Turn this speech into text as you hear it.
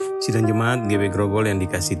Sidang Jemaat GB Grogol yang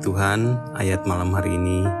dikasih Tuhan, ayat malam hari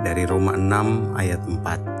ini dari Roma 6 ayat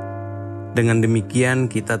 4. Dengan demikian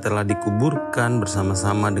kita telah dikuburkan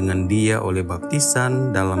bersama-sama dengan Dia oleh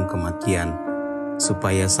baptisan dalam kematian,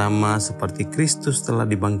 supaya sama seperti Kristus telah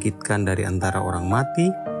dibangkitkan dari antara orang mati,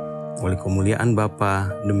 oleh kemuliaan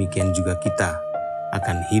Bapa, demikian juga kita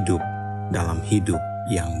akan hidup dalam hidup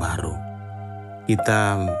yang baru.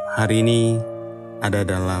 Kita hari ini ada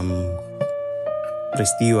dalam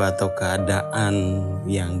peristiwa atau keadaan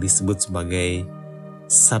yang disebut sebagai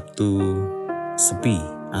Sabtu sepi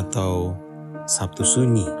atau Sabtu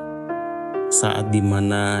sunyi, saat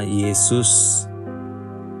dimana Yesus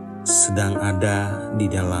sedang ada di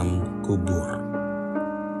dalam kubur.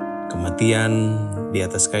 Kematian di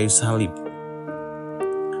atas kayu salib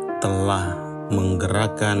telah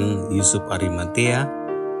menggerakkan Yusuf Arimatea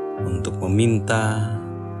untuk meminta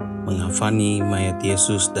mengafani mayat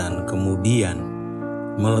Yesus dan kemudian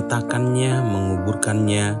meletakkannya,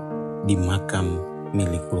 menguburkannya di makam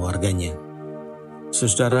milik keluarganya.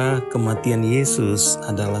 Saudara, kematian Yesus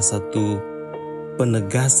adalah satu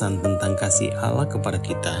penegasan tentang kasih Allah kepada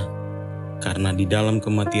kita, karena di dalam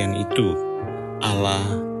kematian itu Allah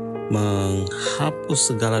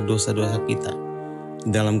menghapus segala dosa-dosa kita.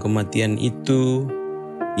 Dalam kematian itu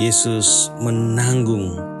Yesus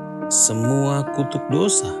menanggung semua kutuk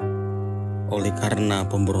dosa oleh karena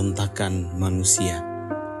pemberontakan manusia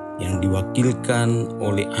yang diwakilkan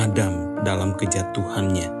oleh Adam dalam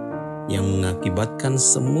kejatuhannya, yang mengakibatkan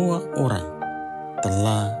semua orang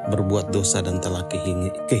telah berbuat dosa dan telah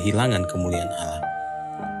kehilangan kemuliaan Allah.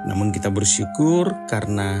 Namun kita bersyukur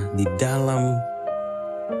karena di dalam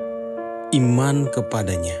iman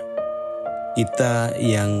kepadanya, kita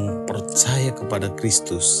yang percaya kepada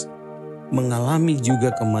Kristus mengalami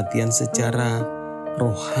juga kematian secara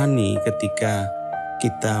rohani ketika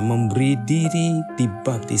kita memberi diri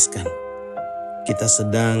dibaptiskan. Kita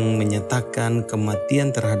sedang menyatakan kematian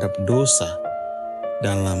terhadap dosa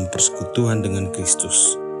dalam persekutuan dengan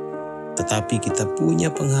Kristus. Tetapi kita punya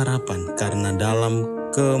pengharapan karena dalam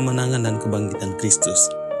kemenangan dan kebangkitan Kristus,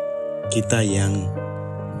 kita yang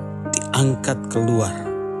diangkat keluar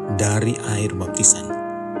dari air baptisan,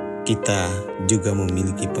 kita juga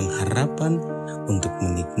memiliki pengharapan untuk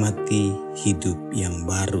menikmati hidup yang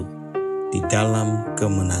baru di dalam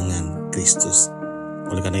kemenangan Kristus.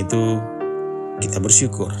 Oleh karena itu, kita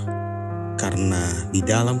bersyukur karena di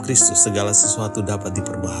dalam Kristus segala sesuatu dapat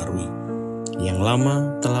diperbaharui. Yang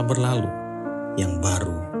lama telah berlalu, yang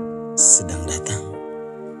baru sedang datang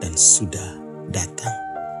dan sudah datang.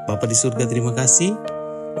 Bapa di surga, terima kasih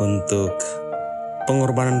untuk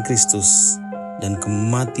pengorbanan Kristus dan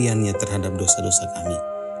kematiannya terhadap dosa-dosa kami.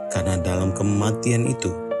 Karena dalam kematian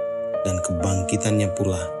itu dan kebangkitannya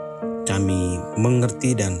pula, kami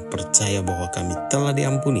mengerti dan percaya bahwa kami telah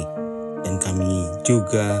diampuni, dan kami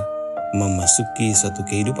juga memasuki suatu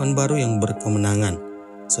kehidupan baru yang berkemenangan,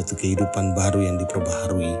 suatu kehidupan baru yang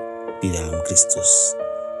diperbaharui di dalam Kristus.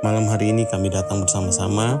 Malam hari ini kami datang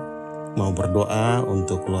bersama-sama mau berdoa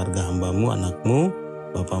untuk keluarga hamba-Mu, anak-Mu,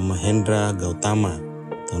 Bapak Mahendra Gautama.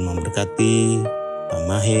 Tuhan memberkati Pak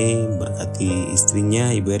Mahe, berkati istrinya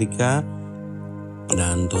Ibu Erika,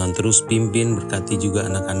 dan Tuhan terus pimpin, berkati juga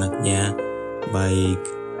anak-anaknya, baik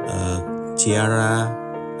Ciara,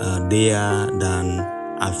 Dea, dan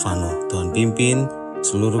Alvano. Tuhan pimpin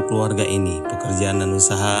seluruh keluarga ini, pekerjaan dan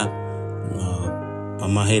usaha Pak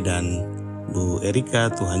Mahe dan Bu Erika.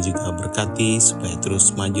 Tuhan juga berkati supaya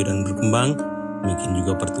terus maju dan berkembang. Demikian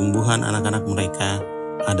juga pertumbuhan anak-anak mereka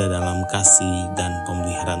ada dalam kasih dan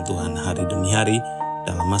pemeliharaan Tuhan hari demi hari,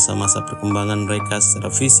 dalam masa-masa perkembangan mereka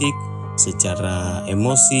secara fisik, secara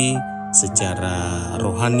emosi, secara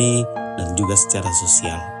rohani, dan juga secara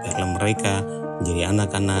sosial. Biarlah mereka menjadi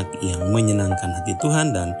anak-anak yang menyenangkan hati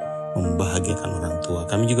Tuhan dan membahagiakan orang tua.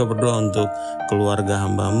 Kami juga berdoa untuk keluarga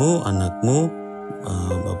hamba-Mu, anak-Mu,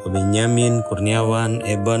 Bapak Benyamin, Kurniawan,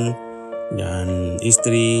 Eben, dan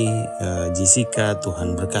istri Jessica.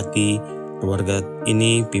 Tuhan berkati keluarga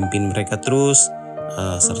ini, pimpin mereka terus,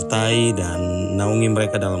 sertai dan naungi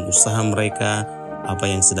mereka dalam usaha mereka, apa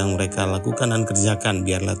yang sedang mereka lakukan dan kerjakan.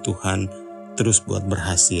 Biarlah Tuhan terus buat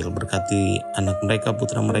berhasil. Berkati anak mereka,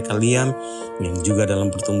 putra mereka Liam, yang juga dalam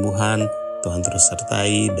pertumbuhan. Tuhan terus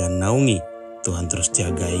sertai dan naungi, Tuhan terus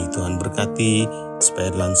jagai. Tuhan berkati supaya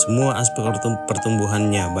dalam semua aspek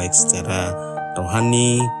pertumbuhannya, baik secara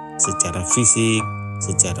rohani, secara fisik,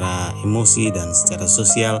 secara emosi, dan secara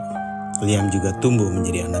sosial, Liam juga tumbuh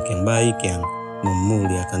menjadi anak yang baik, yang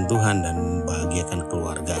memuliakan Tuhan dan membahagiakan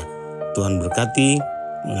keluarga. Tuhan berkati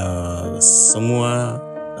semua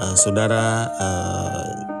saudara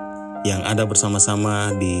yang ada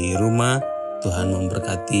bersama-sama di rumah, Tuhan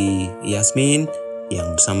memberkati Yasmin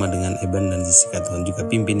yang bersama dengan Eben dan Jessica. Tuhan juga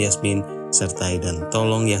pimpin Yasmin, sertai dan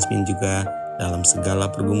tolong Yasmin juga dalam segala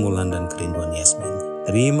pergumulan dan kerinduan Yasmin.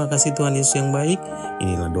 Terima kasih Tuhan Yesus yang baik.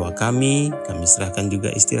 Inilah doa kami. Kami serahkan juga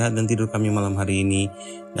istirahat dan tidur kami malam hari ini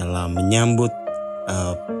dalam menyambut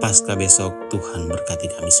Paskah besok. Tuhan berkati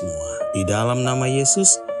kami semua. Di dalam nama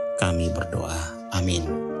Yesus kami berdoa.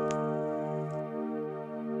 Amin.